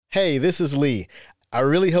Hey, this is Lee. I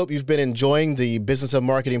really hope you've been enjoying the Business of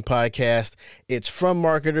Marketing podcast. It's from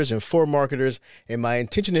marketers and for marketers, and my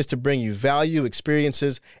intention is to bring you value,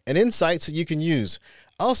 experiences, and insights that you can use.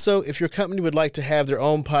 Also, if your company would like to have their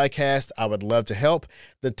own podcast, I would love to help.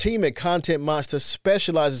 The team at Content Monster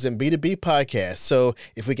specializes in B2B podcasts, so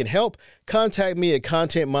if we can help, contact me at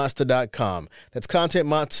contentmonster.com. That's Content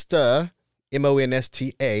Monster,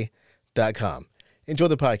 MONSTA.com. Enjoy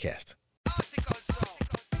the podcast.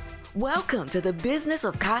 Welcome to the Business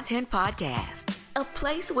of Content podcast, a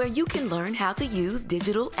place where you can learn how to use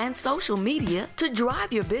digital and social media to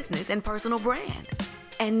drive your business and personal brand.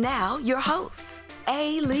 And now your hosts,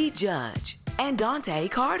 A. Lee Judge and Dante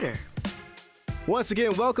Carter. Once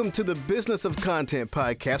again, welcome to the Business of Content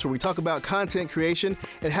podcast, where we talk about content creation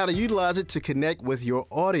and how to utilize it to connect with your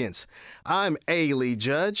audience. I'm A. Lee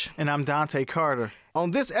Judge. And I'm Dante Carter.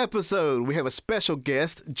 On this episode, we have a special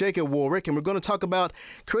guest, Jacob Warwick, and we're going to talk about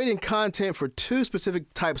creating content for two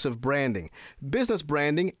specific types of branding: business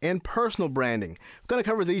branding and personal branding. We're going to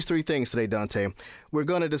cover these three things today, Dante. We're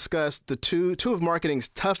going to discuss the two of marketing's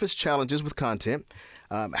toughest challenges with content,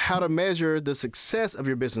 how to measure the success of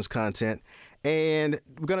your business content, and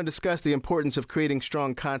we're going to discuss the importance of creating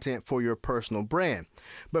strong content for your personal brand.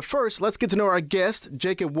 But first, let's get to know our guest,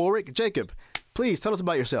 Jacob Warwick. Jacob, please tell us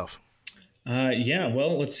about yourself.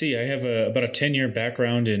 Well, let's see. I have about a 10-year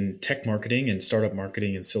background in tech marketing and startup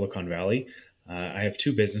marketing in Silicon Valley. I have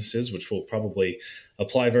two businesses, which will probably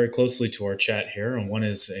apply very closely to our chat here. And one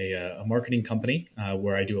is a marketing company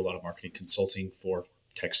where I do a lot of marketing consulting for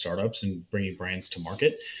tech startups and bringing brands to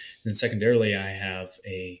market. And then secondarily, I have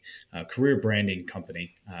a career branding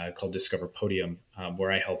company called Discover Podium,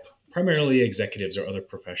 where I help primarily executives or other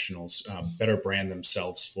professionals better brand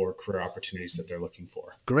themselves for career opportunities that they're looking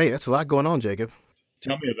for. Great. That's a lot going on, Jacob.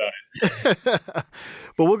 Tell me about it.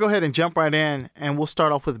 But we'll go ahead and jump right in, and we'll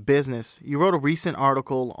start off with business. You wrote a recent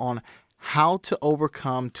article on how to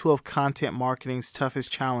overcome two of content marketing's toughest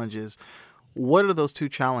challenges. What are those two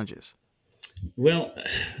challenges? Well,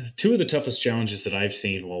 two of the toughest challenges that I've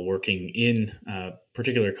seen while working in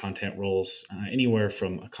particular content roles, anywhere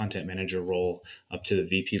from a content manager role up to the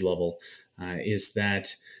VP level, is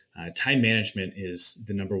that time management is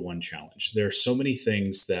the number one challenge. There are so many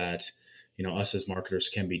things that us as marketers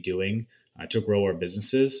can be doing to grow our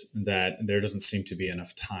businesses that there doesn't seem to be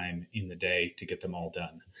enough time in the day to get them all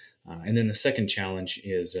done. And then the second challenge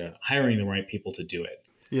is hiring the right people to do it.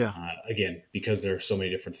 Yeah. Again, because there are so many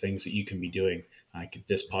different things that you can be doing.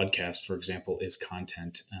 This podcast, for example, is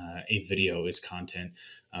content. A video is content.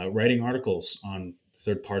 Writing articles on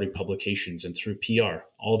third-party publications and through PR,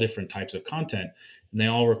 all different types of content, and they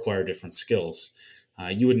all require different skills.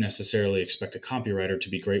 You wouldn't necessarily expect a copywriter to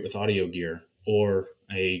be great with audio gear or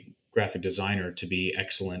a graphic designer to be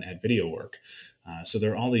excellent at video work. So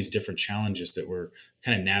there are all these different challenges that we're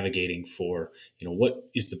kind of navigating for, what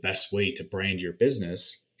is the best way to brand your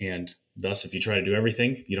business? And thus, if you try to do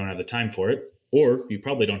everything, you don't have the time for it, or you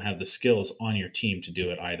probably don't have the skills on your team to do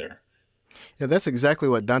it either. Yeah, that's exactly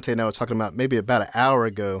what Dante and I were talking about maybe about an hour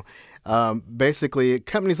ago. Basically,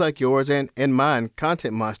 companies like yours and mine,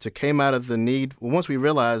 Content Monster, came out of the need. Once we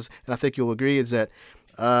realized, and I think you'll agree, is that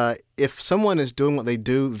if someone is doing what they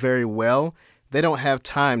do very well, they don't have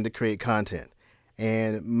time to create content.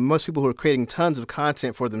 And most people who are creating tons of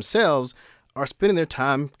content for themselves are spending their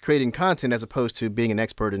time creating content as opposed to being an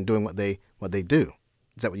expert in doing what they do.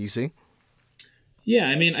 Is that what you see? Yeah,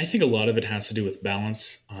 I think a lot of it has to do with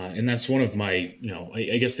balance. And that's one of my,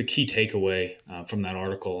 I guess the key takeaway from that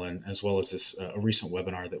article, and as well as this a recent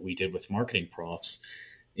webinar that we did with marketing profs,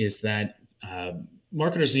 is that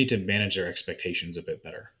marketers need to manage their expectations a bit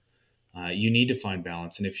better. You need to find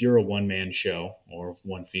balance. And if you're a one-man show or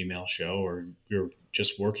one female show, or you're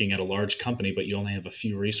just working at a large company, but you only have a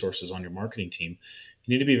few resources on your marketing team,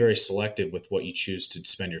 you need to be very selective with what you choose to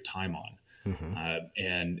spend your time on. Mm-hmm.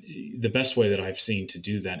 And the best way that I've seen to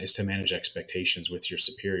do that is to manage expectations with your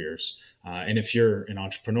superiors. And if you're an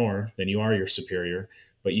entrepreneur, then you are your superior.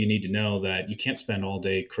 But you need to know that you can't spend all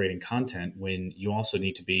day creating content when you also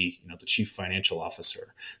need to be, the chief financial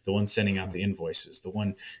officer, the one sending out the invoices, the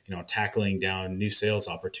one, tackling down new sales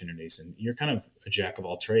opportunities. And you're kind of a jack of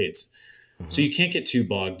all trades. Mm-hmm. So you can't get too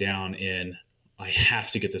bogged down in, I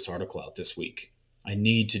have to get this article out this week. I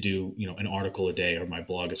need to do, an article a day or my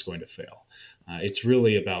blog is going to fail. It's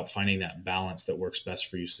really about finding that balance that works best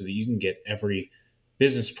for you so that you can get every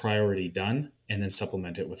business priority done and then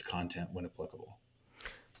supplement it with content when applicable.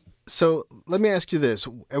 So let me ask you this.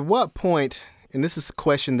 At what point, and this is a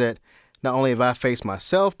question that not only have I faced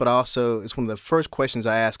myself, but also it's one of the first questions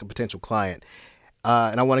I ask a potential client.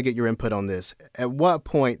 and I want to get your input on this. At what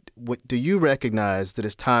point do you recognize that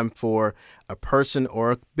it's time for a person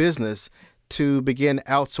or a business to begin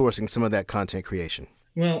outsourcing some of that content creation?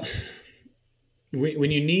 Well,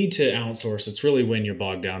 when you need to outsource, it's really when you're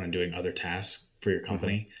bogged down in doing other tasks for your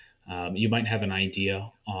company. You might have an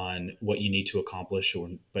idea on what you need to accomplish,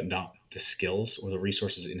 but not the skills or the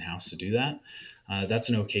resources in-house to do that. That's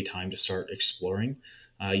an okay time to start exploring.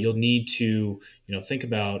 You'll need to, think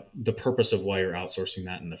about the purpose of why you're outsourcing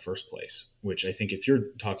that in the first place. Which I think if you're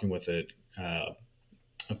talking with a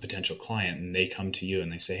potential client and they come to you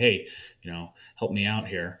and they say, "Hey, help me out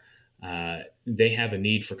here," they have a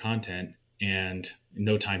need for content and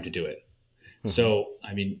no time to do it. So,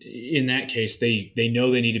 in that case, they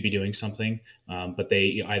know they need to be doing something, but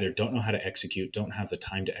they either don't know how to execute, don't have the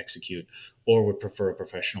time to execute, or would prefer a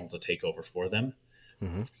professional to take over for them.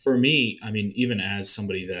 For me, even as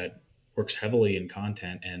somebody that works heavily in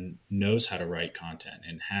content and knows how to write content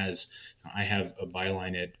and I have a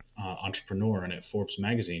byline at Entrepreneur and at Forbes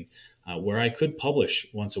magazine where I could publish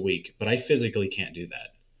once a week, but I physically can't do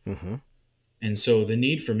that. And so the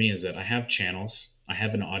need for me is that I have channels, I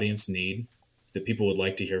have an audience need that people would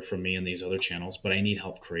like to hear from me in these other channels, but I need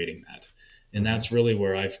help creating that. And that's really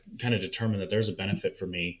where I've kind of determined that there's a benefit for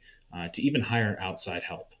me to even hire outside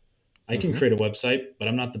help. I can create a website, but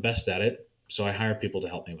I'm not the best at it. So I hire people to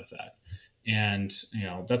help me with that. And,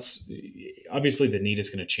 that's obviously the need is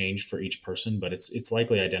going to change for each person, but it's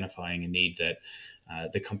likely identifying a need that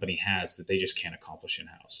the company has that they just can't accomplish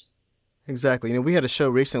in-house. Exactly. We had a show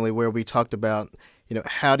recently where we talked about,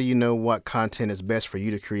 how do you know what content is best for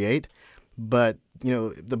you to create? But,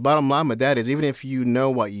 the bottom line with that is even if you know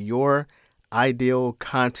what your ideal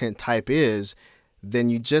content type is, then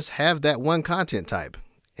you just have that one content type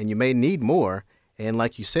and you may need more. And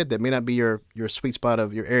like you said, that may not be your sweet spot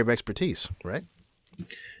of your area of expertise, right?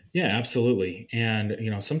 Yeah, absolutely. And,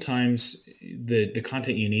 sometimes the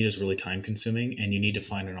content you need is really time consuming and you need to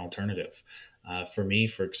find an alternative. For me,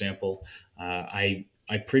 for example,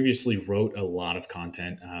 I previously wrote a lot of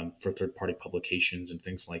content for third-party publications and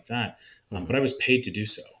things like that, but I was paid to do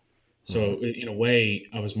so. So in a way,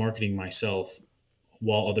 I was marketing myself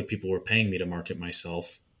while other people were paying me to market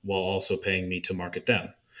myself while also paying me to market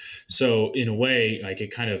them. So in a way,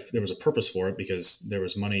 there was a purpose for it because there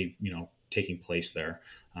was money, taking place there,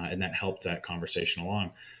 and that helped that conversation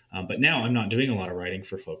along. But now I'm not doing a lot of writing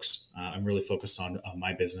for folks. I'm really focused on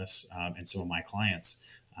my business and some of my clients.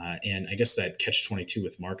 And I guess that catch-22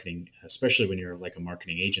 with marketing, especially when you're like a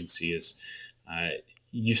marketing agency, is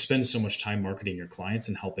you spend so much time marketing your clients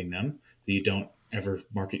and helping them that you don't ever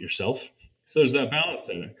market yourself. So there's that balance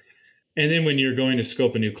there. And then when you're going to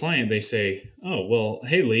scope a new client, they say, "Oh, well,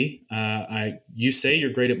 hey, Lee, you say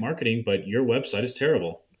you're great at marketing, but your website is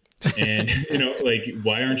terrible. And,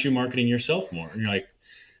 why aren't you marketing yourself more?" And you're like,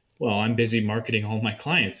 "Well, I'm busy marketing all my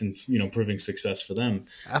clients and, proving success for them."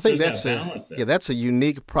 I think that's that's a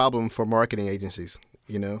unique problem for marketing agencies,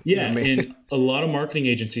 Yeah. And a lot of marketing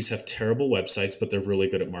agencies have terrible websites, but they're really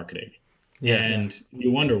good at marketing. Yeah. And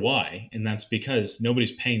you wonder why. And that's because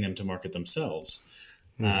nobody's paying them to market themselves.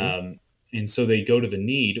 And so they go to the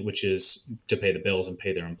need, which is to pay the bills and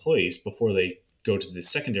pay their employees before they go to the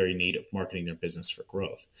secondary need of marketing their business for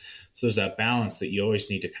growth. So there's that balance that you always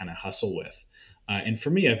need to kind of hustle with. And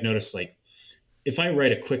for me, I've noticed if I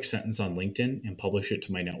write a quick sentence on LinkedIn and publish it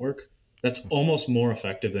to my network, that's almost more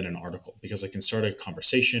effective than an article because I can start a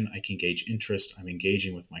conversation. I can gauge interest. I'm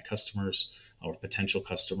engaging with my customers or potential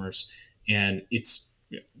customers. And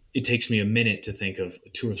it takes me a minute to think of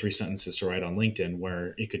 2 or 3 sentences to write on LinkedIn,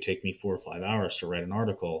 where it could take me 4 or 5 hours to write an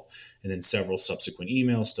article and then several subsequent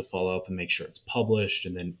emails to follow up and make sure it's published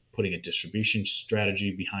and then putting a distribution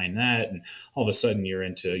strategy behind that. And all of a sudden you're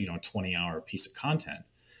into, a 20-hour piece of content.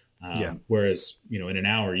 Whereas, in an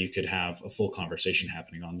hour you could have a full conversation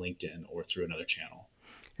happening on LinkedIn or through another channel.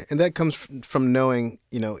 And that comes from knowing,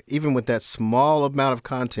 even with that small amount of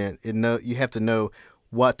content, you have to know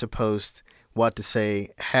what to post, what to say,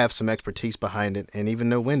 have some expertise behind it, and even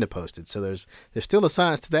know when to post it. So there's still a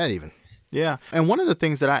science to that even. Yeah. And one of the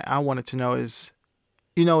things that I wanted to know is,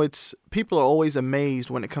 it's people are always amazed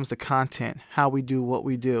when it comes to content, how we do what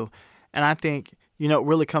we do. And I think, it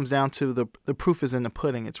really comes down to the proof is in the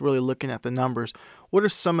pudding. It's really looking at the numbers. What are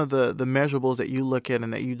some of the measurables that you look at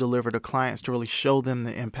and that you deliver to clients to really show them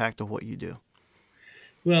the impact of what you do?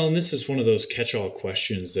 Well, and this is one of those catch-all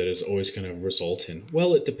questions that is always going to result in,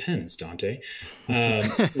 well, it depends, Dante,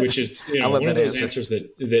 which is one of those answers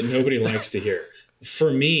that nobody likes to hear.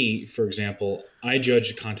 For me, for example, I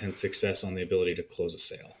judge content success on the ability to close a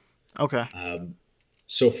sale. Okay.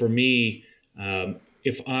 So for me,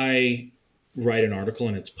 if I write an article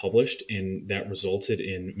and it's published and that resulted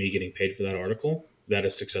in me getting paid for that article, that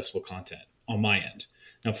is successful content on my end.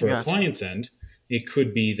 Now, for a client's end, it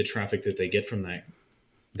could be the traffic that they get from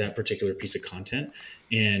that particular piece of content,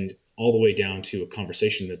 and all the way down to a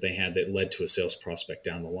conversation that they had that led to a sales prospect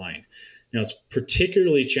down the line. Now, it's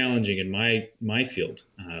particularly challenging in my field,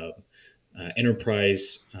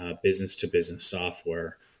 enterprise business-to-business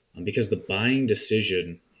software, because the buying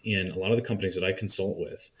decision in a lot of the companies that I consult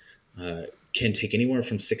with can take anywhere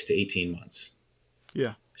from 6 to 18 months.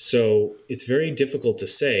 Yeah. So it's very difficult to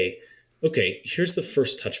say, okay, here's the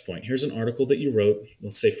first touch point. Here's an article that you wrote,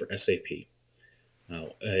 let's say for SAP.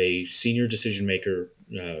 A senior decision maker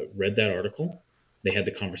read that article. They had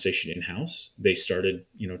the conversation in-house. They started,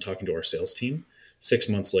 talking to our sales team. 6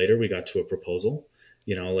 months later, we got to a proposal.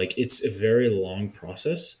 It's a very long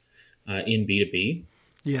process in B2B.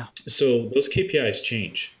 Yeah. So those KPIs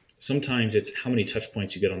change. Sometimes it's how many touch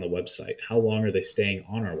points you get on the website. How long are they staying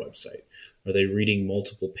on our website? Are they reading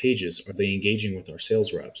multiple pages? Are they engaging with our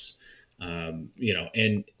sales reps? And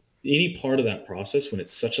any part of that process, when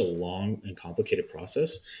it's such a long and complicated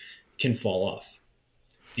process, can fall off.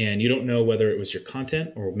 And you don't know whether it was your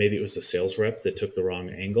content or maybe it was the sales rep that took the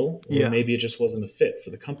wrong angle, or maybe it just wasn't a fit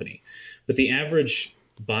for the company. But the average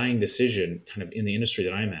buying decision kind of in the industry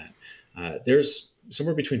that I'm at, there's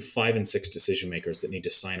somewhere between 5 and 6 decision makers that need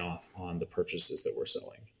to sign off on the purchases that we're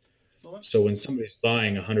selling. So when somebody's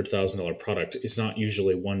buying a $100,000 product, it's not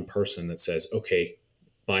usually one person that says, okay,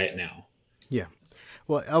 buy it now. Yeah.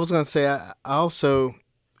 Well, I was going to say, I also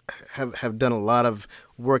have done a lot of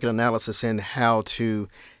work and analysis in how to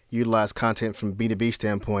utilize content from B2B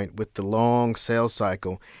standpoint with the long sales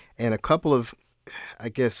cycle, and a couple of, I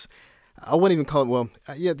guess, I wouldn't even call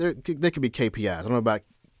it, there could be KPIs. I don't know about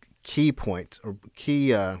key points or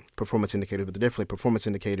key performance indicators, but definitely performance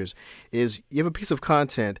indicators is you have a piece of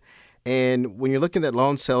content, and when you're looking at that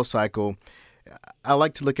long sales cycle, I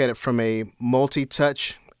like to look at it from a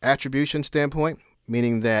multi-touch attribution standpoint,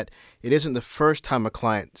 meaning that it isn't the first time a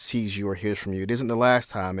client sees you or hears from you. It isn't the last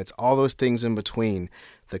time. It's all those things in between,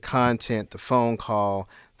 the content, the phone call,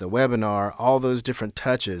 the webinar, all those different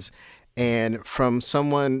touches. And from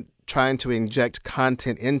someone trying to inject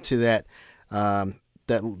content into that,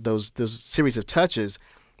 those series of touches,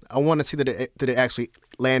 I want to see that it actually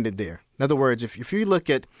landed there. In other words, if you look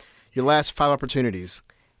at your last 5 opportunities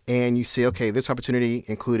and you see, okay, this opportunity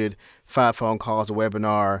included 5 phone calls, a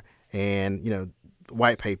webinar, and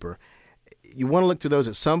white paper, you want to look through those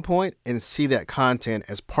at some point and see that content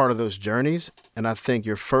as part of those journeys. And I think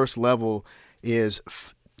your first level is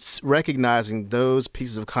recognizing those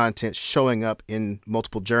pieces of content showing up in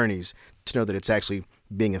multiple journeys to know that it's actually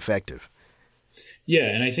being effective. Yeah,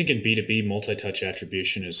 and I think in B2B, multi-touch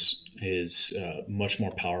attribution is much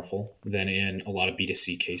more powerful than in a lot of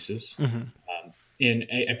B2C cases. Mm-hmm. And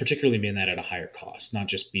I particularly mean that at a higher cost, not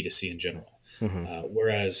just B2C in general. Mm-hmm.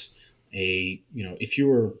 Whereas if you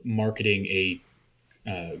were marketing a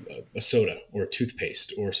soda or a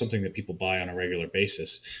toothpaste or something that people buy on a regular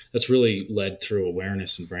basis, that's really led through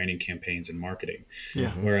awareness and branding campaigns and marketing.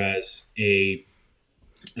 Yeah. Whereas an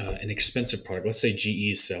expensive product, let's say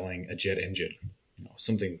GE is selling a jet engine,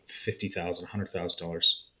 something $50,000,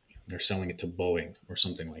 $100,000, they're selling it to Boeing or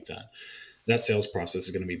something like that. That sales process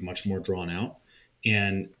is going to be much more drawn out.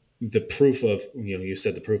 And the proof of, you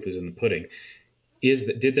said the proof is in the pudding, is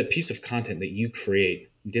that did the piece of content that you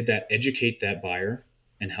create, did that educate that buyer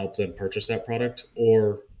and help them purchase that product,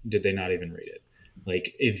 or did they not even read it?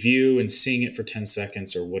 Like a view and seeing it for 10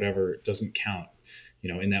 seconds or whatever doesn't count,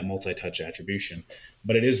 in that multi-touch attribution.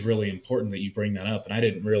 But it is really important that you bring that up. And I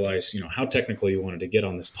didn't realize, how technical you wanted to get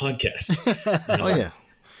on this podcast. Oh, yeah.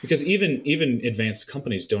 Because even advanced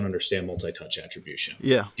companies don't understand multi-touch attribution.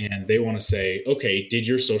 Yeah. And they want to say, okay, did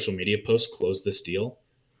your social media post close this deal?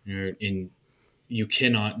 And you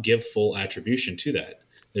cannot give full attribution to that.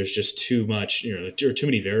 There's just too much, there are too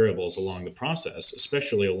many variables along the process,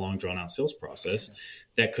 especially a long drawn out sales process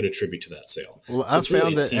that could attribute to that sale. Well, I've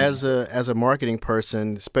found that as a marketing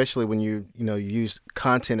person, especially when you use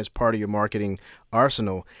content as part of your marketing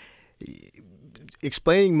arsenal,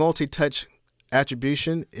 explaining multi-touch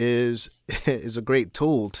attribution is a great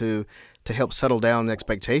tool to help settle down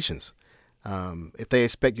expectations. If they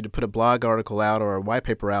expect you to put a blog article out or a white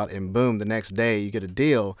paper out and boom, the next day you get a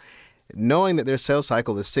deal, knowing that their sales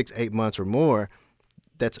cycle is 6-8 months or more,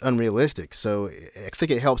 that's unrealistic. So I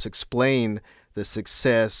think it helps explain the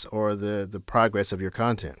success or the progress of your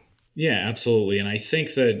content. Yeah, absolutely. And I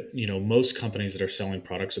think that, most companies that are selling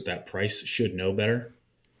products at that price should know better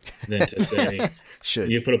than to say,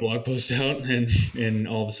 you put a blog post out and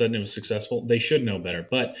all of a sudden it was successful. They should know better.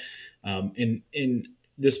 But in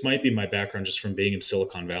this might be my background just from being in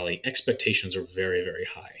Silicon Valley. Expectations are very, very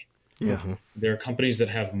high. Yeah. Mm-hmm. There are companies that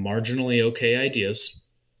have marginally okay ideas.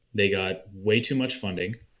 They got way too much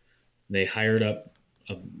funding. They hired up,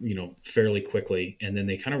 fairly quickly, and then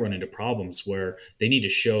they kind of run into problems where they need to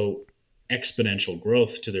show exponential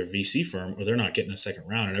growth to their VC firm, or they're not getting a second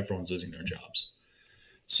round, and everyone's losing their jobs.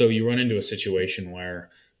 So you run into a situation where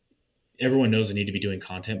everyone knows they need to be doing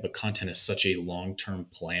content, but content is such a long-term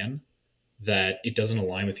plan that it doesn't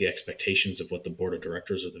align with the expectations of what the board of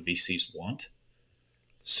directors or the VCs want.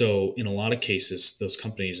 So in a lot of cases, those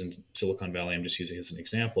companies in Silicon Valley, I'm just using as an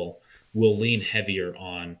example, will lean heavier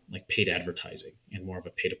on like paid advertising and more of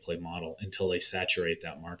a pay-to-play model until they saturate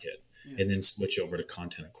that market, and then switch over to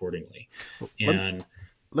content accordingly. And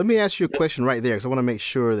let me ask you a question right there, because I want to make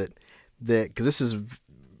sure that because this is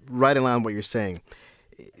right in line with what you're saying.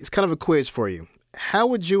 It's kind of a quiz for you. How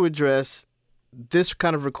would you address this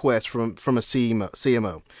kind of request from a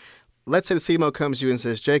CMO? Let's say the CMO comes to you and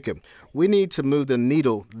says, Jacob, we need to move the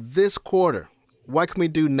needle this quarter. What can we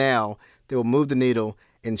do now that will move the needle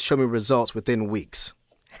and show me results within weeks?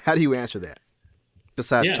 How do you answer that?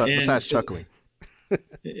 Besides chuckling.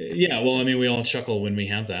 Yeah, well, I mean, we all chuckle when we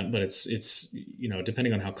have that, but it's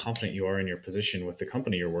depending on how confident you are in your position with the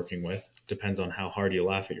company you're working with, depends on how hard you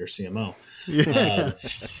laugh at your CMO.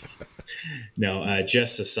 No,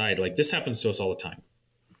 just aside, like this happens to us all the time.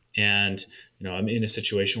 And, I'm in a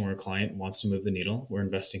situation where a client wants to move the needle. We're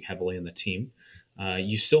investing heavily in the team.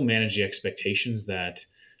 You still manage the expectations that,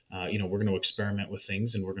 we're going to experiment with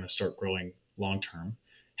things and we're going to start growing long-term.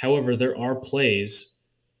 However, there are plays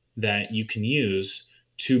that you can use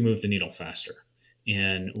to move the needle faster.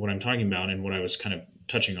 And what I'm talking about, and what I was kind of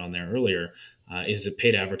touching on there earlier, is that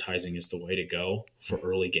paid advertising is the way to go for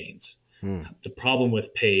early gains. The problem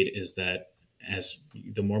with paid is that as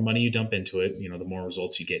the more money you dump into it, the more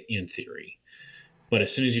results you get in theory. But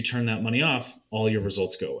as soon as you turn that money off, all your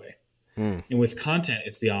results go away. And with content,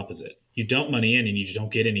 it's the opposite. You dump money in and you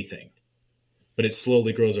don't get anything, but it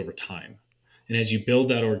slowly grows over time. And as you build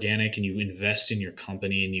that organic and you invest in your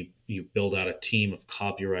company and you build out a team of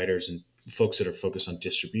copywriters and folks that are focused on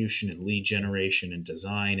distribution and lead generation and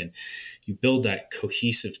design, and you build that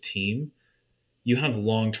cohesive team, you have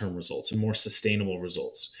long-term results and more sustainable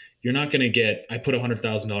results. You're not going to get, I put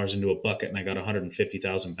 $100,000 into a bucket and I got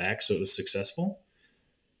 $150,000 back, so it was successful.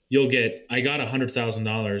 You'll get, I got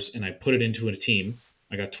 $100,000 and I put it into a team.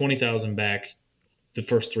 I got $20,000 back the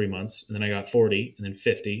first 3 months, and then I got 40 and then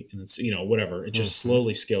 50 and then, whatever. It just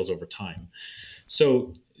slowly scales over time.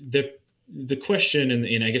 So the question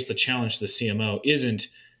and I guess the challenge to the CMO isn't,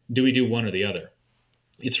 do we do one or the other?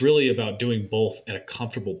 It's really about doing both at a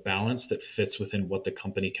comfortable balance that fits within what the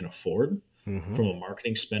company can afford from a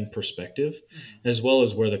marketing spend perspective, as well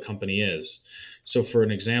as where the company is. So for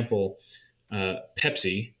an example,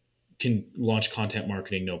 Pepsi can launch content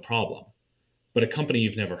marketing, no problem. But a company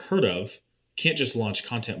you've never heard of can't just launch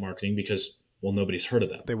content marketing because, well, nobody's heard of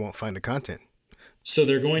them. They won't find the content. So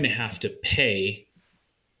they're going to have to pay,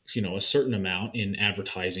 a certain amount in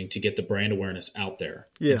advertising to get the brand awareness out there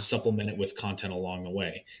and supplement it with content along the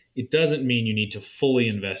way. It doesn't mean you need to fully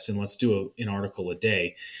invest in let's do an article a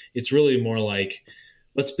day. It's really more like,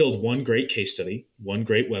 let's build one great case study, one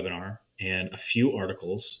great webinar, and a few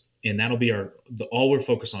articles. And that'll be all we're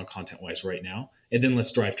focused on content wise right now. And then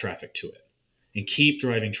let's drive traffic to it and keep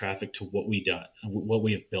driving traffic to what we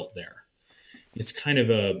have built there. It's kind of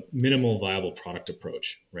a minimal viable product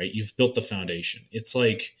approach, right? You've built the foundation. It's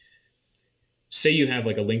like, say you have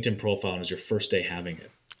like a LinkedIn profile and it's your first day having it.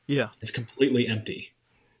 Yeah. It's completely empty.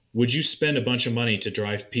 Would you spend a bunch of money to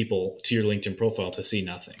drive people to your LinkedIn profile to see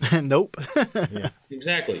nothing? Nope. Yeah,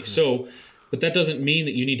 exactly. So, but that doesn't mean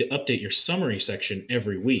that you need to update your summary section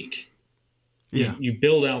every week. Yeah. You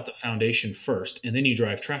build out the foundation first, and then you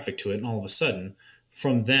drive traffic to it. And all of a sudden,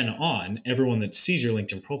 from then on, everyone that sees your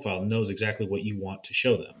LinkedIn profile knows exactly what you want to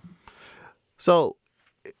show them. So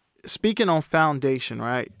speaking on foundation,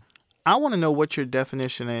 right? I want to know what your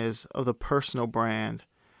definition is of the personal brand.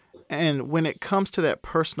 And when it comes to that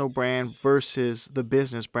personal brand versus the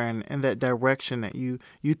business brand and that direction that you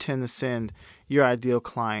tend to send your ideal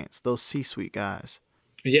clients, those C-suite guys.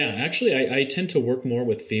 Yeah, actually, I tend to work more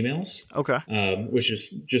with females. Okay. Which is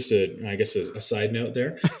just a side note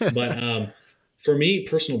there. But for me,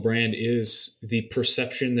 personal brand is the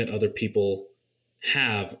perception that other people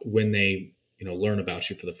have when they, learn about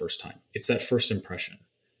you for the first time. It's that first impression.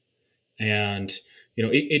 And,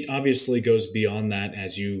 it obviously goes beyond that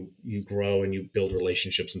as you grow and you build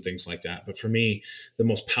relationships and things like that. But for me, the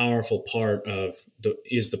most powerful part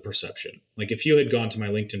is the perception. Like if you had gone to my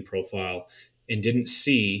LinkedIn profile and didn't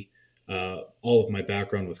see all of my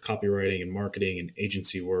background with copywriting and marketing and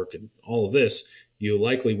agency work and all of this, you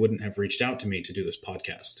likely wouldn't have reached out to me to do this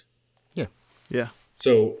podcast. Yeah. Yeah.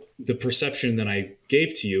 So the perception that I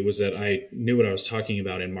gave to you was that I knew what I was talking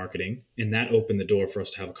about in marketing, and that opened the door for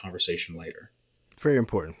us to have a conversation later. Very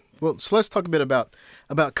important. Well, so let's talk a bit about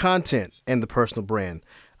content and the personal brand.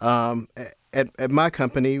 At my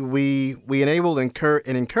company, we enable and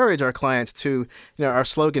encourage our clients to, our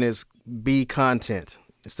slogan is be content.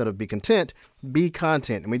 Instead of be content, be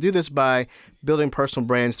content. And we do this by building personal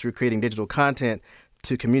brands through creating digital content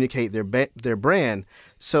to communicate their brand.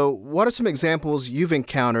 So what are some examples you've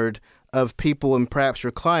encountered of people and perhaps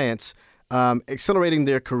your clients accelerating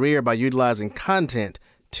their career by utilizing content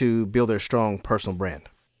to build their strong personal brand?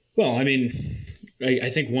 Well, I mean,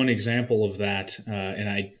 I think one example of that, and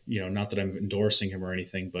I, not that I'm endorsing him or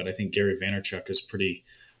anything, but I think Gary Vaynerchuk is pretty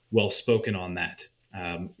well spoken on that.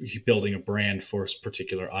 Building a brand for a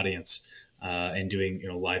particular audience and doing,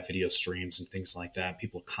 live video streams and things like that.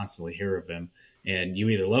 People constantly hear of him, and you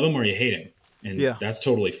either love him or you hate him. And that's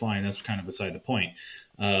totally fine. That's kind of beside the point.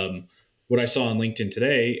 What I saw on LinkedIn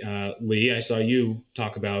today, Lee, I saw you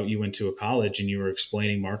talk about you went to a college and you were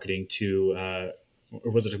explaining marketing to, or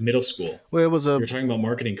was it a middle school? Well, it was You're talking about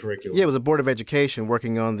marketing curriculum. Yeah, it was a board of education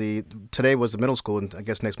working on today was the middle school, and I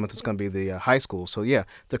guess next month it's going to be the high school. So yeah,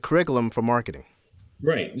 the curriculum for marketing.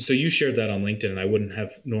 Right. So you shared that on LinkedIn, and I wouldn't have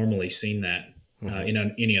normally seen that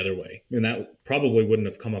in any other way. And that probably wouldn't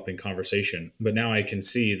have come up in conversation. But now I can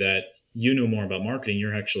see that you know more about marketing.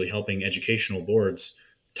 You're actually helping educational boards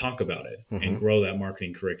talk about it and grow that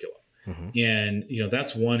marketing curriculum. And,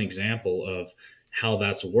 that's one example of how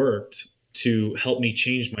that's worked to help me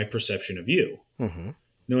change my perception of you,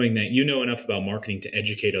 knowing that you know enough about marketing to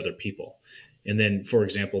educate other people. And then, for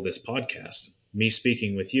example, this podcast, me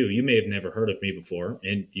speaking with you, you may have never heard of me before,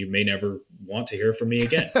 and you may never want to hear from me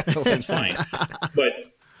again. That's fine.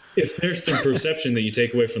 But if there's some perception that you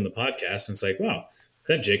take away from the podcast, and it's like, wow,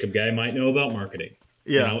 that Jacob guy might know about marketing.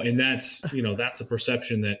 Yeah. And that's, that's a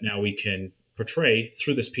perception that now we can portray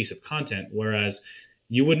through this piece of content. Whereas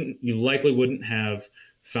you likely wouldn't have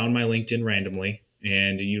found my LinkedIn randomly,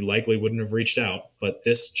 and you likely wouldn't have reached out. But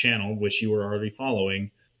this channel, which you were already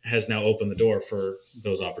following, has now opened the door for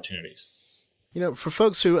those opportunities. For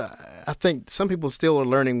folks who, I think some people still are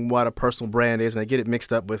learning what a personal brand is, and they get it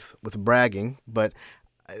mixed up with bragging. But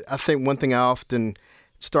I think one thing I often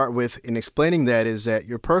start with in explaining that is that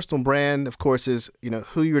your personal brand, of course, is,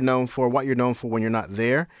 who you're known for, what you're known for when you're not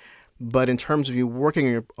there. But in terms of you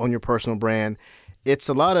working on your personal brand, it's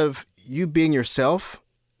a lot of you being yourself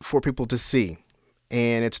for people to see.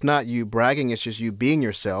 And it's not you bragging, it's just you being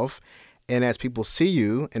yourself. And as people see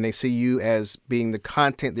you and they see you as being the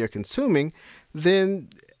content they're consuming, then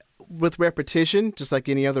with repetition, just like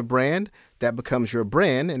any other brand, that becomes your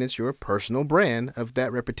brand, and it's your personal brand of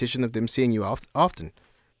that repetition of them seeing you often.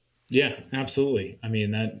 Yeah, absolutely. I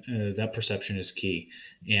mean, that perception is key,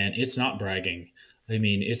 and it's not bragging. I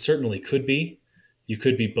mean, it certainly could be. You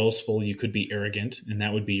could be boastful, you could be arrogant, and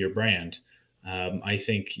that would be your brand. I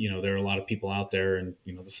think, there are a lot of people out there in,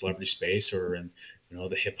 the celebrity space or in,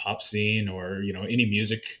 the hip hop scene or, any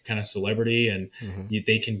music kind of celebrity, and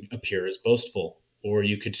they can appear as boastful. Or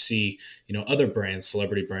you could see, other brands,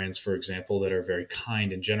 celebrity brands, for example, that are very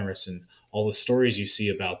kind and generous, and all the stories you see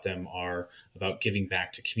about them are about giving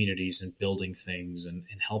back to communities and building things and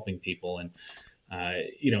helping people. And,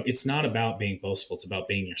 it's not about being boastful. It's about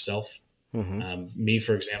being yourself. Me,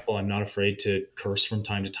 for example, I'm not afraid to curse from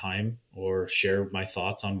time to time or share my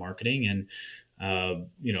thoughts on marketing and,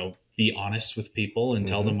 be honest with people and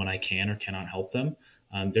tell them when I can or cannot help them.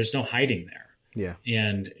 There's no hiding there. Yeah.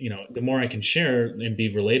 And, the more I can share and be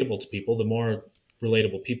relatable to people, the more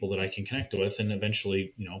relatable people that I can connect with and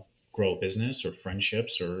eventually, grow a business or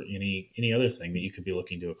friendships or any other thing that you could be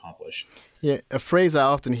looking to accomplish. Yeah. A phrase I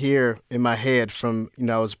often hear in my head from,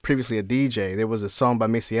 I was previously a DJ. There was a song by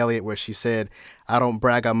Missy Elliott where she said, "I don't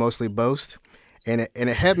brag, I mostly boast." And it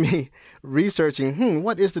had me researching,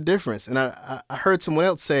 what is the difference? And I heard someone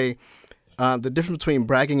else say the difference between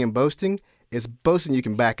bragging and boasting is boasting you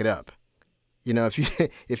can back it up.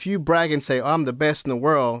 If you brag and say, "Oh, I'm the best in the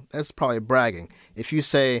world," that's probably bragging. If you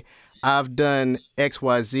say, "I've done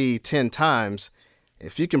XYZ 10 times,"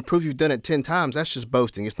 if you can prove you've done it 10 times, that's just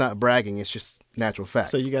boasting. It's not bragging. It's just natural fact.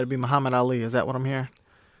 So you got to be Muhammad Ali. Is that what I'm hearing?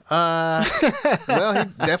 Well,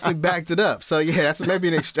 he definitely backed it up. So yeah, that's maybe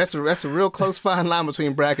that's a real close fine line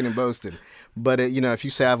between bragging and boasting. But if you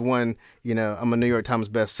say I've won, I'm a New York Times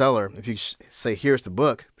bestseller. If you say here's the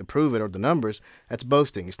book to prove it or the numbers, that's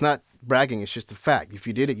boasting. It's not bragging. It's just a fact. If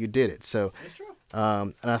you did it, you did it. So That's true.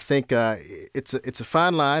 And I think it's a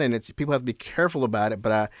fine line, and people have to be careful about it.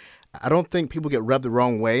 But I don't think people get rubbed the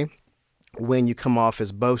wrong way when you come off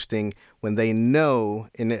as boasting when they know,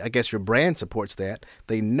 and I guess your brand supports that,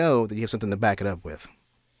 they know that you have something to back it up with.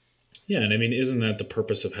 Yeah, and I mean, isn't that the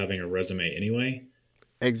purpose of having a resume anyway?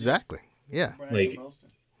 Exactly. Yeah. Like,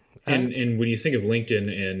 and when you think of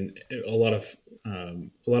LinkedIn, and a lot of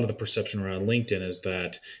the perception around LinkedIn is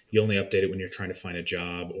that you only update it when you're trying to find a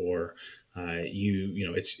job, or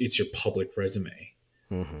it's your public resume.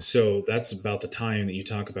 Mm-hmm. So that's about the time that you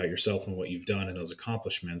talk about yourself and what you've done and those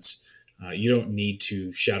accomplishments. You don't need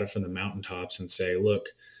to shout it from the mountaintops and say, look,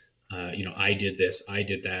 I did this, I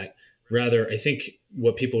did that. Rather, I think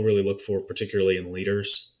what people really look for, particularly in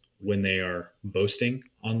leaders, when they are boasting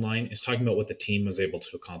online, is talking about what the team was able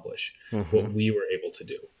to accomplish, what we were able to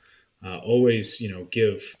do. Always,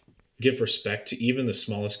 give respect to even the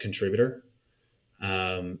smallest contributor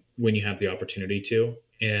when you have the opportunity to,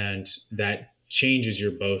 and that changes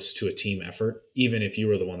your boast to a team effort, even if you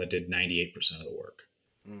were the one that did 98% of the work.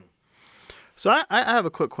 So I have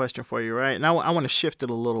a quick question for you, right? And I want to shift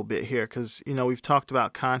it a little bit here because, we've talked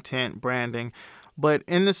about content, branding, but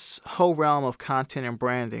in this whole realm of content and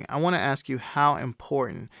branding, I want to ask you how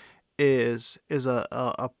important is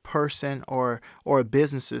a person or a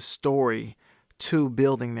business's story to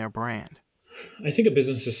building their brand? I think a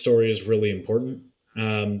business's story is really important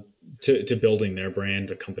to building their brand,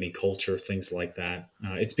 the company culture, things like that.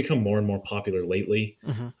 It's become more and more popular lately,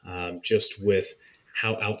 just with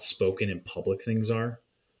how outspoken in public things are.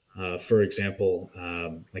 For example,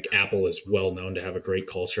 like Apple is well known to have a great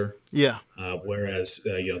culture. Yeah. Whereas,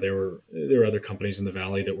 there were other companies in the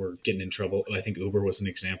Valley that were getting in trouble. I think Uber was an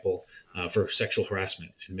example for sexual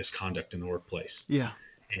harassment and misconduct in the workplace. Yeah.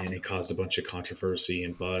 And it caused a bunch of controversy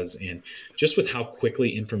and buzz. And just with how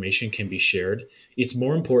quickly information can be shared, it's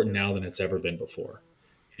more important now than it's ever been before.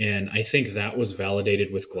 And I think that was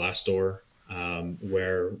validated with Glassdoor,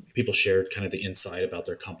 where people shared kind of the inside about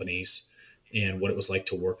their companies and what it was like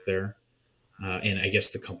to work there, and I guess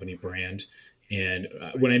the company brand. And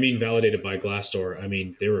when I mean validated by Glassdoor, I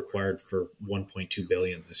mean they were acquired for $1.2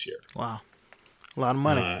 billion this year. Wow, a lot of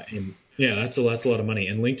money. And yeah, that's a lot of money.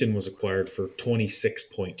 And LinkedIn was acquired for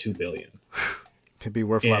 $26.2 billion. Could be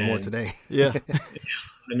worth a lot more today. Yeah.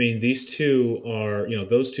 I mean, these two are,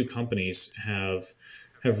 those two companies have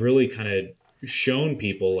really kind of shown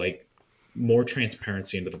people like more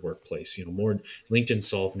transparency into the workplace. More LinkedIn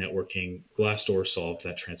solved networking, Glassdoor solved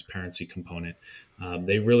that transparency component.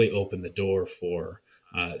 They really opened the door for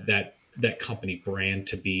that company brand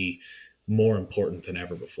to be more important than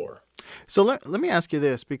ever before. So let me ask you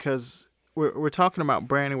this, because we're talking about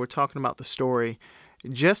branding, we're talking about the story.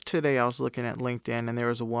 Just today, I was looking at LinkedIn, and there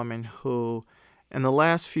was a woman who, in the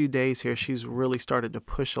last few days here, she's really started to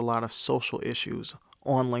push a lot of social issues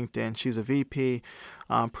on LinkedIn. She's a VP,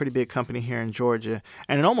 pretty big company here in Georgia.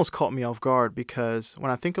 And it almost caught me off guard because when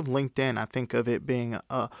I think of LinkedIn, I think of it being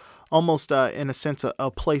almost in a sense a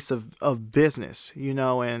place of business,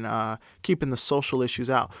 and keeping the social issues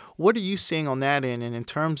out. What are you seeing on that end? And in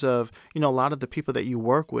terms of, a lot of the people that you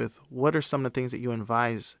work with, what are some of the things that you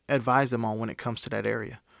advise them on when it comes to that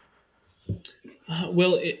area?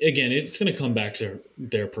 Well, again, it's going to come back to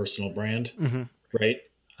their personal brand, right?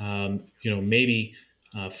 Maybe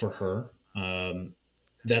for her,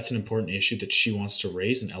 that's an important issue that she wants to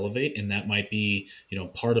raise and elevate. And that might be,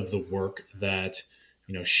 part of the work that,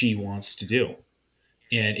 she wants to do.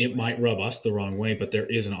 And it might rub us the wrong way, but there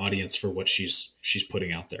is an audience for what she's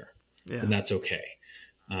putting out there. Yeah. And that's okay.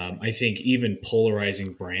 I think even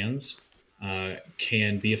polarizing brands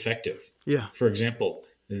can be effective. Yeah. For example,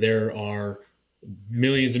 there are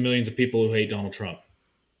millions and millions of people who hate Donald Trump.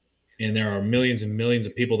 And there are millions and millions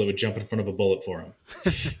of people that would jump in front of a bullet for him.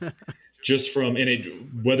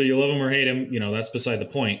 Whether you love him or hate him, that's beside the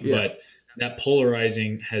point. Yeah. But that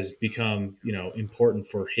polarizing has become, important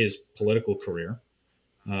for his political career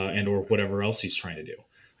and or whatever else he's trying to do.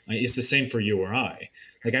 It's the same for you or I.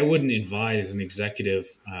 Like, I wouldn't advise an executive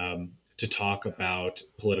to talk about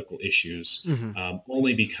political issues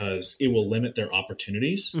only because it will limit their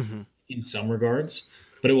opportunities in some regards,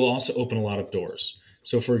 but it will also open a lot of doors.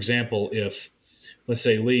 So, for example, if, let's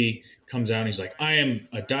say, Lee comes out and he's like, I am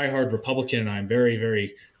a diehard Republican and I'm very,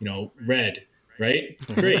 very, red, right?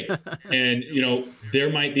 Great. And, there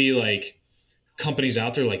might be like companies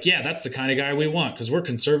out there like, yeah, that's the kind of guy we want because we're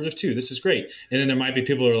conservative too. This is great. And then there might be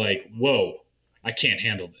people who are like, whoa, I can't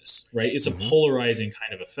handle this, right? It's a polarizing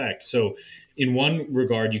kind of effect. So in one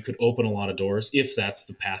regard, you could open a lot of doors if that's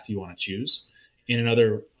the path you want to choose. In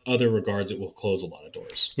other regards, it will close a lot of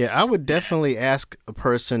doors. Yeah, I would definitely ask a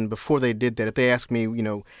person before they did that, if they ask me,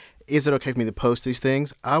 is it okay for me to post these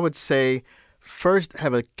things? I would say first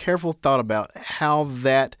have a careful thought about how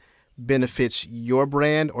that benefits your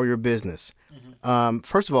brand or your business.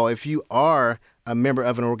 First of all, if you are a member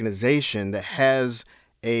of an organization that has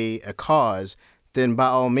a cause, then by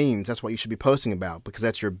all means, that's what you should be posting about, because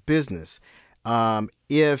that's your business.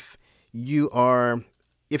 If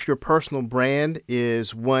your personal brand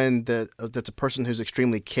is one that's a person who's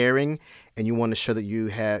extremely caring, and you want to show that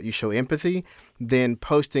you show empathy, then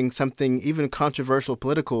posting something even controversial,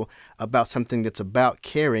 political, about something that's about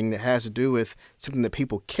caring, that has to do with something that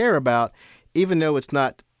people care about, even though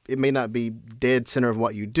it may not be dead center of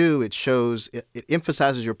what you do, it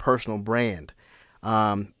emphasizes your personal brand.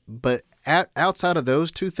 But outside of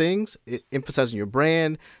those two things, emphasizing your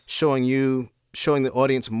brand, showing the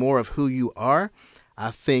audience more of who you are, I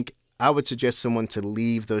think I would suggest someone to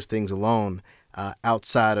leave those things alone,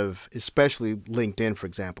 outside of especially LinkedIn, for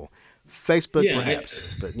example. Facebook, perhaps,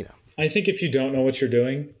 but I think if you don't know what you're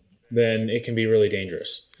doing, then it can be really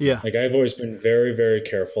dangerous. Yeah. Like, I've always been very, very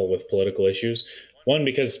careful with political issues. One,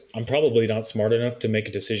 because I'm probably not smart enough to make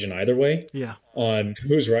a decision either way on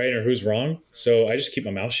who's right or who's wrong. So I just keep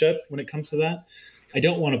my mouth shut when it comes to that. I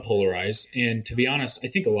don't want to polarize. And to be honest, I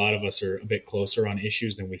think a lot of us are a bit closer on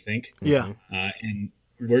issues than we think. Yeah. And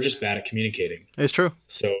we're just bad at communicating. It's true.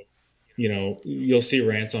 So, you'll see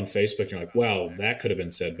rants on Facebook and you're like, wow, that could have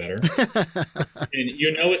been said better. And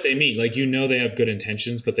you know what they mean. Like, they have good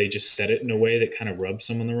intentions, but they just said it in a way that kind of rubs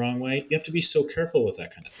someone the wrong way. You have to be so careful with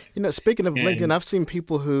that kind of thing. Speaking of LinkedIn, I've seen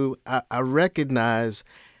people who I recognize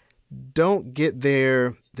don't get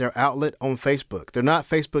their outlet on Facebook. They're not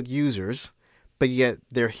Facebook users, but yet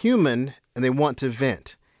they're human and they want to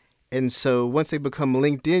vent. And so once they become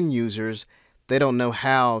LinkedIn users, they don't know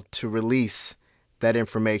how to release that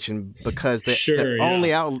information, because their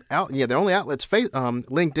only outlet's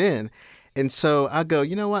LinkedIn. And so I go,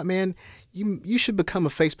 you know what, man, you should become a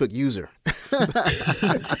Facebook user.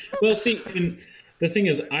 Well, see, and the thing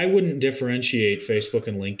is, I wouldn't differentiate Facebook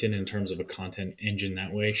and LinkedIn in terms of a content engine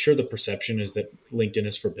that way. Sure, the perception is that LinkedIn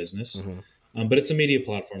is for business, but it's a media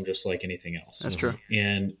platform just like anything else. That's true.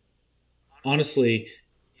 And honestly,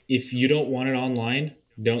 if you don't want it online,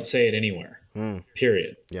 don't say it anywhere.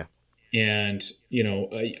 Period. Yeah. And,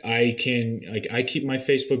 I keep my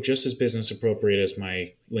Facebook just as business appropriate as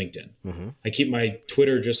my LinkedIn. I keep my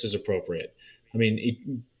Twitter just as appropriate. I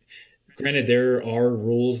mean, granted, there are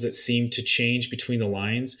rules that seem to change between the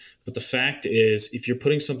lines, but the fact is, if you're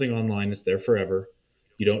putting something online, it's there forever.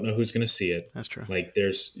 You don't know who's going to see it. That's true. Like,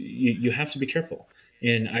 you have to be careful.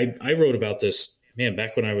 And I wrote about this,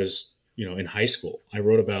 back when I was, in high school. I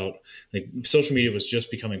wrote about, like, social media was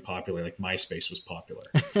just becoming popular. Like, MySpace was popular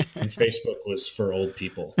and Facebook was for old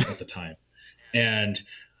people at the time. And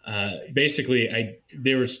basically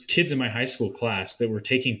there was kids in my high school class that were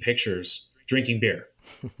taking pictures, drinking beer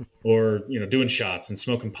or, doing shots and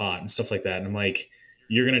smoking pot and stuff like that. And I'm like,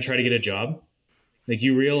 you're going to try to get a job? Like,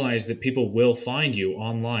 you realize that people will find you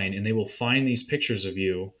online and they will find these pictures of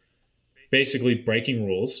you basically breaking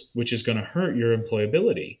rules, which is going to hurt your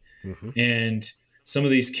employability. And some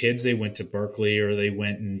of these kids, they went to Berkeley or they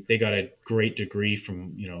went and they got a great degree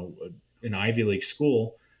from, an Ivy League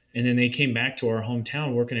school. And then they came back to our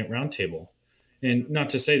hometown working at Round Table. And not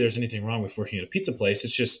to say there's anything wrong with working at a pizza place.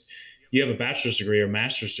 It's just, you have a bachelor's degree or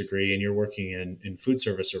master's degree and you're working in food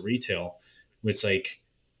service or retail. It's like,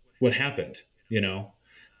 what happened? It's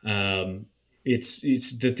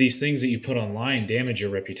that these things that you put online damage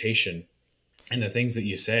your reputation and the things that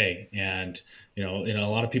you say. And, a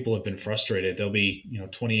lot of people have been frustrated. They'll be,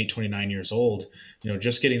 28, 29 years old,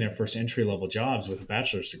 just getting their first entry level jobs with a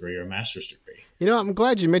bachelor's degree or a master's degree. I'm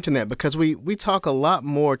glad you mentioned that, because we talk a lot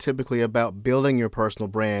more typically about building your personal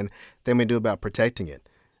brand than we do about protecting it.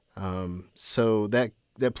 So that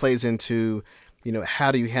plays into,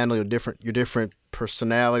 how do you handle your different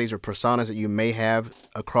personalities or personas that you may have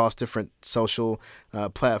across different social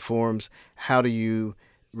platforms? How do you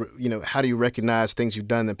recognize things you've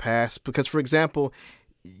done in the past? Because, for example,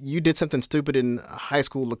 you did something stupid in high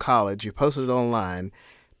school or college, you posted it online,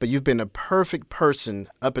 but you've been a perfect person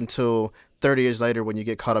up until 30 years later when you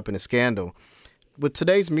get caught up in a scandal. With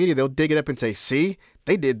today's media, they'll dig it up and say, see,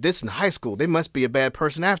 they did this in high school. They must be a bad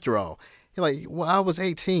person after all. You're like, well, I was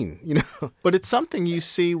 18, But it's something you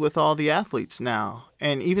see with all the athletes now,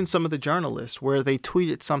 and even some of the journalists, where they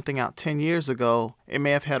tweeted something out 10 years ago. It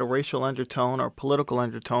may have had a racial undertone or political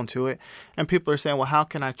undertone to it. And people are saying, well, how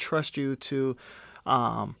can I trust you to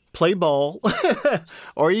play ball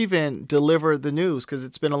or even deliver the news? Because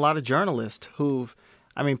it's been a lot of journalists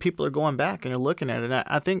people are going back and they're looking at it. And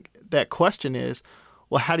I think that question is,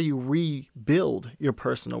 well, how do you rebuild your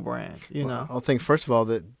personal brand? You know, I think first of all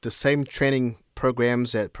that the same training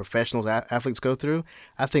programs that professionals athletes go through,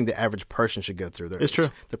 I think the average person should go through. It's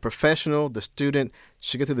true. The professional, the student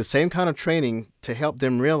should go through the same kind of training to help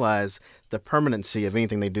them realize the permanency of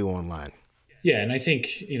anything they do online. Yeah, and I think,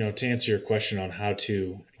 to answer your question on how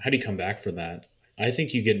do you come back from that, I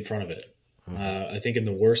think you get in front of it. I think in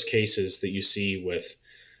the worst cases that you see with,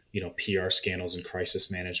 PR scandals and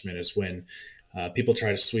crisis management is when people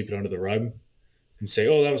try to sweep it under the rug and say,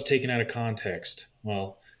 oh, that was taken out of context.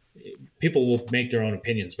 Well, people will make their own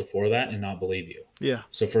opinions before that and not believe you. Yeah.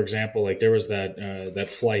 So, for example, like there was that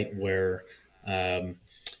flight where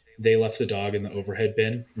they left the dog in the overhead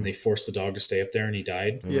bin and they forced the dog to stay up there and he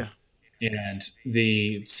died. Yeah. And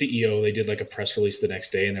the CEO, they did like a press release the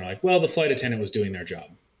next day and they're like, well, the flight attendant was doing their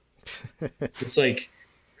job. It's like,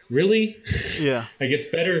 really? Yeah. Like it's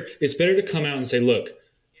better to come out and say, look,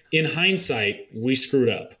 in hindsight, we screwed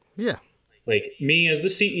up. Yeah. Like me as the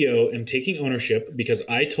CEO am taking ownership because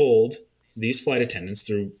I told these flight attendants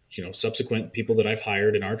through, subsequent people that I've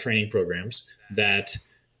hired in our training programs that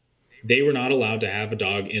they were not allowed to have a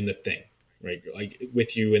dog in the thing, right? Like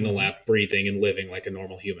with you in the lap, breathing and living like a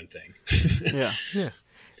normal human thing. Yeah. Yeah.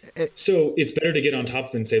 So it's better to get on top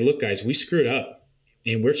of it and say, look, guys, we screwed up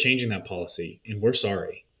and we're changing that policy and we're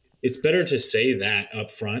sorry. It's better to say that up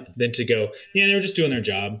front than to go, yeah, they were just doing their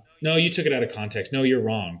job. No, you took it out of context. No, you're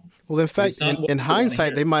wrong. Well, in fact, in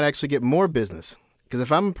hindsight, they might actually get more business. Because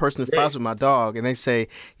if I'm a person who flies with my dog and they say,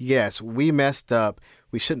 yes, we messed up,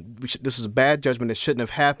 this is a bad judgment, it shouldn't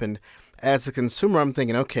have happened. As a consumer, I'm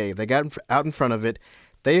thinking, okay, they got out in front of it.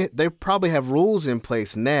 They probably have rules in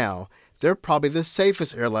place now. They're probably the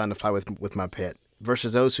safest airline to fly with my pet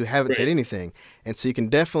versus those who haven't said anything. And so you can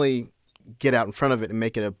definitely get out in front of it and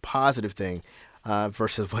make it a positive thing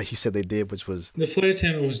versus what you said they did, which was... The flight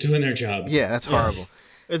attendant was doing their job. Yeah, that's horrible.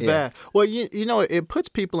 It's bad. Well, it puts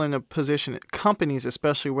people in a position, companies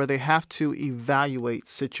especially, where they have to evaluate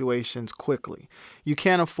situations quickly. You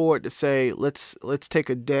can't afford to say, let's take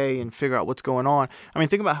a day and figure out what's going on. I mean,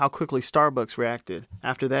 think about how quickly Starbucks reacted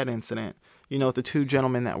after that incident. The two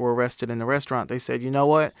gentlemen that were arrested in the restaurant, they said, you know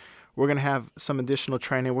what? We're going to have some additional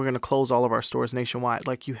training. We're going to close all of our stores nationwide.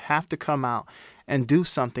 Like, you have to come out and do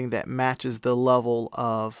something that matches the level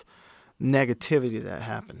of negativity that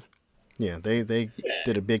happened. Yeah, they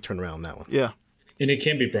did a big turnaround on that one. Yeah. And it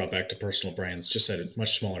can be brought back to personal brands just at a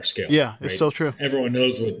much smaller scale. Yeah, it's so true. Everyone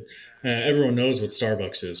knows what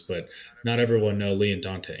Starbucks is, but not everyone know Lee and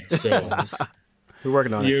Dante. So we're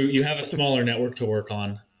working on it. You have a smaller network to work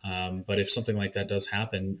on. But if something like that does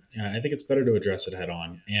happen, I think it's better to address it head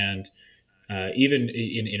on. And even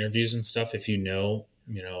in interviews and stuff, if you know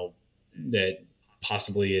that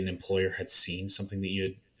possibly an employer had seen something that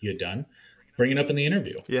you had done, bring it up in the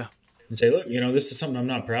interview. Yeah. And say, look, this is something I'm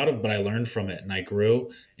not proud of, but I learned from it and I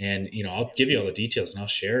grew, and I'll give you all the details and I'll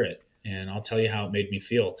share it and I'll tell you how it made me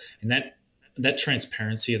feel. And that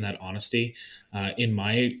transparency and that honesty, in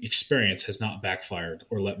my experience, has not backfired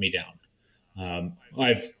or let me down.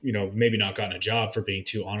 I've, maybe not gotten a job for being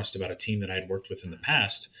too honest about a team that I had worked with in the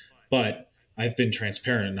past, but I've been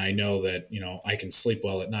transparent and I know that, I can sleep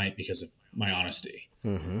well at night because of my honesty.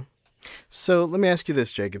 Mm-hmm. So let me ask you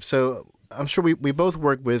this, Jacob. So I'm sure we both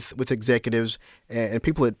work with executives and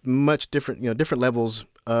people at much different, different levels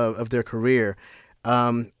of their career.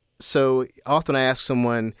 So often I ask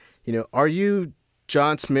someone, are you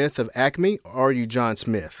John Smith of Acme or are you John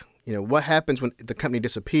Smith? What happens when the company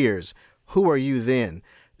disappears? Who are you then?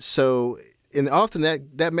 So, and often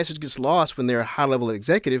that message gets lost when they're a high-level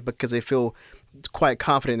executive because they feel quite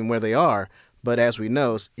confident in where they are. But as we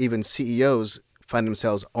know, even CEOs find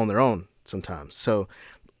themselves on their own sometimes. So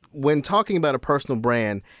when talking about a personal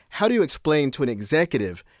brand, how do you explain to an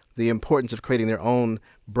executive the importance of creating their own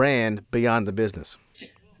brand beyond the business?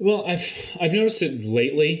 Well, I've noticed it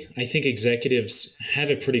lately. I think executives have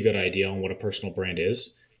a pretty good idea on what a personal brand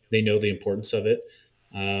is. They know the importance of it.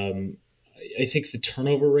 I think the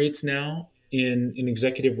turnover rates now in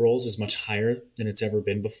executive roles is much higher than it's ever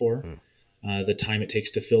been before. The time it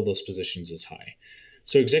takes to fill those positions is high.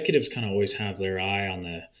 So executives kind of always have their eye on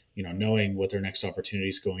the, knowing what their next opportunity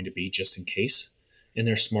is going to be just in case. And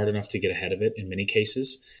they're smart enough to get ahead of it in many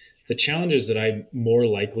cases. The challenges that I more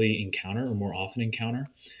likely encounter or more often encounter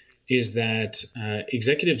is that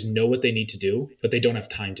executives know what they need to do, but they don't have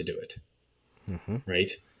time to do it. Mm-hmm. Right?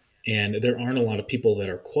 And there aren't a lot of people that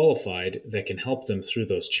are qualified that can help them through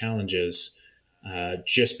those challenges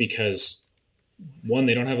just because, one,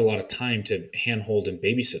 they don't have a lot of time to handhold and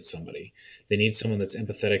babysit somebody. They need someone that's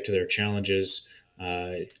empathetic to their challenges,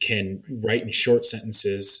 can write in short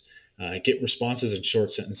sentences, get responses in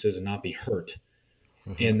short sentences and not be hurt.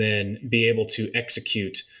 and then be able to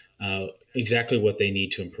execute exactly what they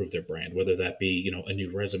need to improve their brand, whether that be, a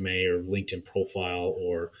new resume or LinkedIn profile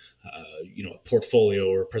or, a portfolio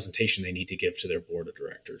or a presentation they need to give to their board of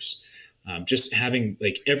directors. Just having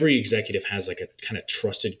every executive has a kind of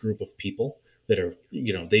trusted group of people that are,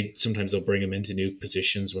 they'll bring them into new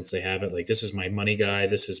positions once they have it. Like, this is my money guy,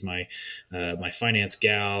 this is my finance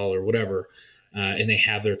gal or whatever. And they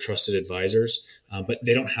have their trusted advisors, but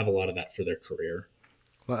they don't have a lot of that for their career.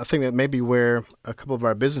 Well, I think that may be where a couple of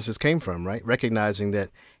our businesses came from, right? Recognizing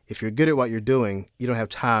that if you're good at what you're doing, you don't have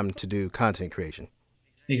time to do content creation.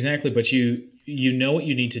 Exactly. But you know what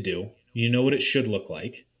you need to do. You know what it should look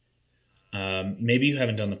like. Maybe you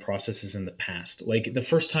haven't done the processes in the past. Like the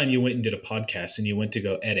first time you went and did a podcast and you went to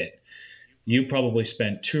go edit, you probably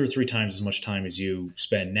spent 2 or 3 times as much time as you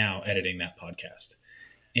spend now editing that podcast.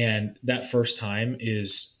 And that first time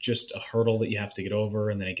is just a hurdle that you have to get over,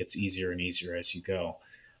 and then it gets easier and easier as you go.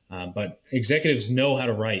 But executives know how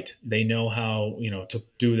to write. They know how, to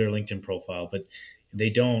do their LinkedIn profile, but they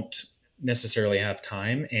don't necessarily have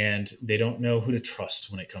time, and they don't know who to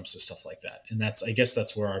trust when it comes to stuff like that. And I guess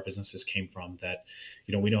that's where our businesses came from, that,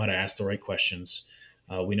 we know how to ask the right questions.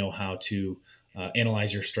 We know how to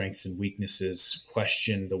analyze your strengths and weaknesses,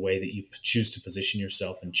 question the way that you choose to position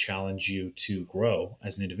yourself, and challenge you to grow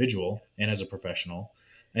as an individual and as a professional,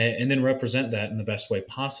 and then represent that in the best way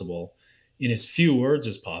possible in as few words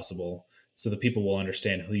as possible, so that people will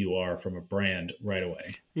understand who you are from a brand right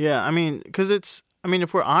away. Yeah, because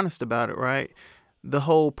if we're honest about it, right, the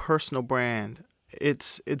whole personal brand,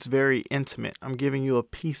 it's very intimate. I'm giving you a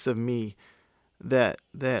piece of me that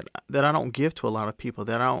I don't give to a lot of people,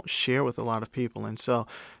 that I don't share with a lot of people. And so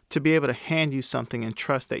to be able to hand you something and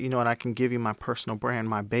trust that, I can give you my personal brand,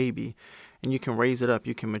 my baby, and you can raise it up,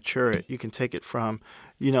 you can mature it, you can take it from,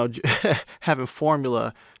 having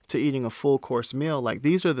formula to eating a full course meal. Like,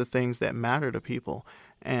 these are the things that matter to people.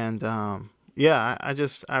 And I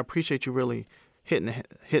appreciate you really hitting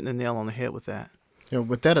the nail on the head with that.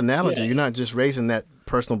 With that analogy, You're not just raising that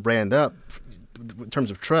personal brand up in terms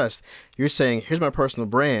of trust. You're saying, here's my personal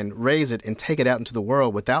brand, raise it and take it out into the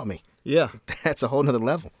world without me. Yeah. That's a whole nother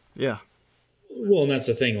level. Yeah. Well, and that's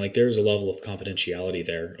the thing, there's a level of confidentiality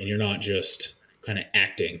there, and you're not just kind of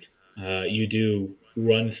acting. You do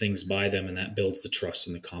run things by them, and that builds the trust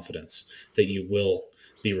and the confidence that you will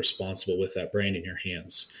be responsible with that brand in your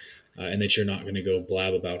hands, and that you're not going to go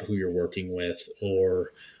blab about who you're working with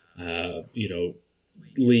or,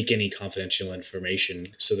 leak any confidential information,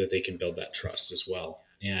 so that they can build that trust as well.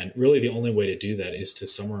 And really the only way to do that is to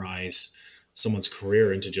summarize someone's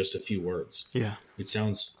career into just a few words. Yeah. It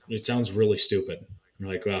sounds really stupid. You're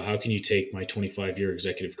like, wow, how can you take my 25-year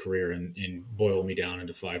executive career and boil me down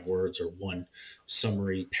into 5 words or one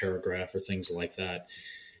summary paragraph or things like that?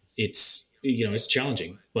 It's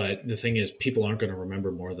challenging, but the thing is, people aren't going to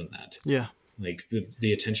remember more than that. Yeah. Like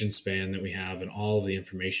the attention span that we have and all of the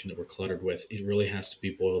information that we're cluttered with, it really has to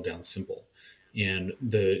be boiled down simple. And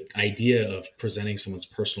the idea of presenting someone's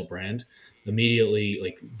personal brand, immediately,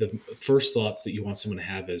 the first thoughts that you want someone to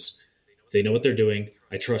have is, they know what they're doing,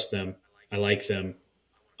 I trust them, I like them,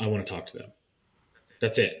 I want to talk to them.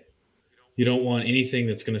 That's it. You don't want anything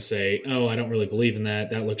that's going to say, oh, I don't really believe in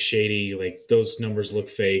that. That looks shady. Those numbers look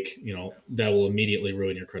fake. That will immediately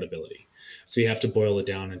ruin your credibility. So you have to boil it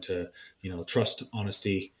down into, trust,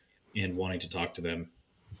 honesty, and wanting to talk to them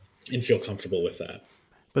and feel comfortable with that.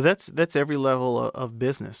 But that's every level of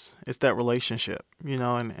business. It's that relationship,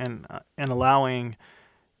 and allowing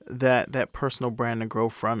that personal brand to grow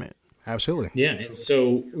from it. Absolutely. Yeah. And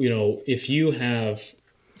so, if you have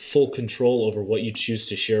full control over what you choose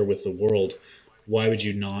to share with the world, why would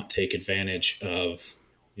you not take advantage of,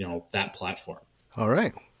 that platform? All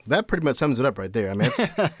right. That pretty much sums it up right there. I mean,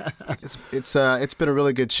 it's been a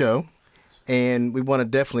really good show, and we want to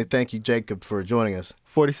definitely thank you, Jacob, for joining us.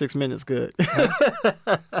 46 minutes, good.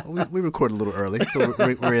 we recorded a little early,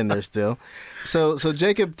 but we're in there still. So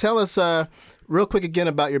Jacob, tell us real quick again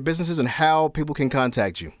about your businesses and how people can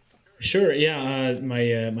contact you. Sure. Yeah.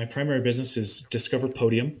 My primary business is Discover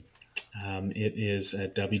Podium. It is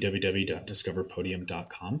at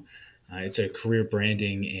www.discoverpodium.com. It's a career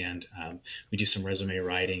branding, and we do some resume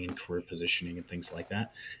writing and career positioning and things like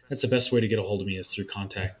that. That's the best way to get a hold of me, is through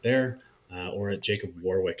contact there, or at Jacob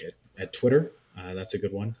Warwick at Twitter. That's a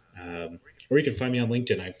good one. Or you can find me on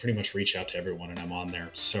LinkedIn. I pretty much reach out to everyone, and I'm on there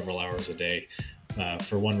several hours a day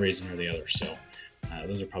for one reason or the other. So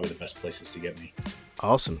those are probably the best places to get me.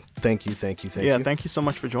 Awesome. Thank you. Yeah, thank you so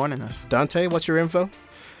much for joining us. Dante, what's your info?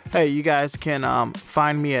 Hey, you guys can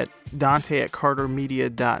find me at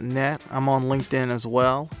Dante@cartermedia.net. I'm on LinkedIn as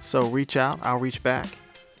well, so reach out. I'll reach back.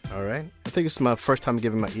 All right. I think it's my first time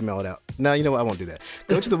giving my email out. No, you know what? I won't do that.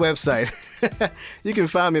 Go to the website. You can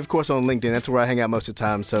find me, of course, on LinkedIn. That's where I hang out most of the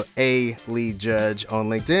time. So A. Lee Judge on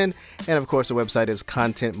LinkedIn. And, of course, the website is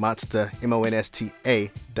contentmonsta,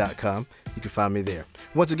 monsta.com. You can find me there.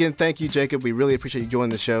 Once again, thank you, Jacob. We really appreciate you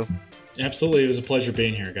joining the show. Absolutely. It was a pleasure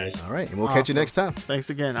being here, guys. All right. And we'll catch you next time. Thanks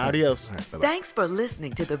again. Adios. All right. Bye-bye. Thanks for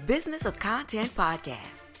listening to the Business of Content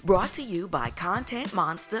podcast, brought to you by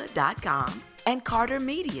contentmonsta.com and Carter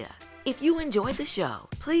Media. If you enjoyed the show,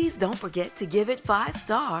 please don't forget to give it 5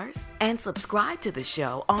 stars and subscribe to the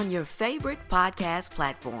show on your favorite podcast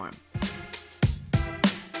platform.